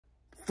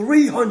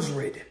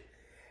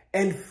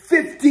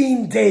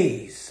315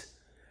 days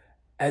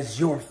as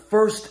your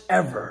first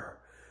ever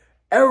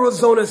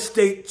Arizona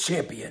State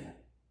champion.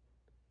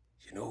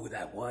 You know who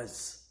that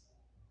was?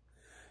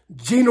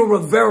 Gino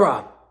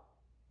Rivera.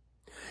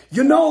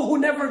 You know who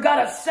never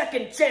got a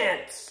second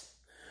chance?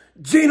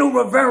 Gino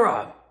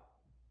Rivera.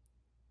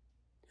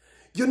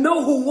 You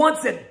know who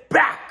wants it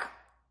back?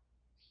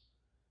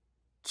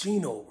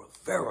 Gino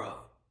Rivera.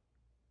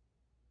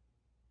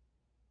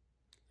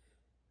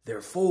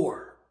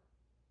 Therefore,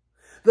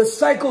 the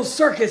Psycho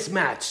Circus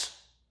match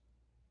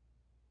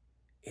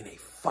in a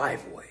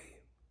 5-way.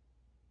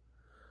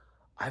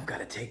 I've got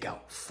to take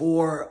out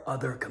 4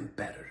 other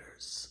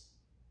competitors,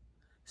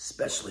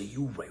 especially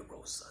you, Ray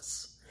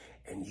Rosas.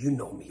 And you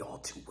know me all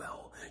too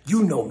well.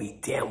 You know me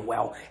damn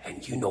well,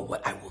 and you know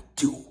what I will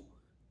do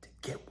to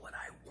get what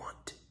I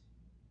want.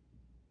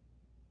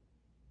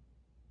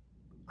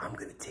 I'm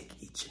going to take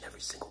each and every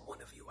single one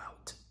of you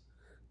out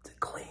to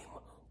claim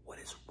what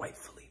is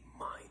rightfully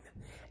mine.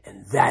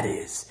 And that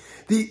is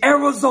the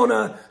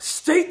Arizona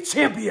State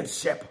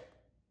Championship.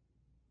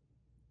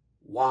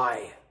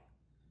 Why?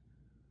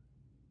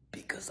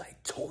 Because I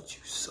told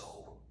you so.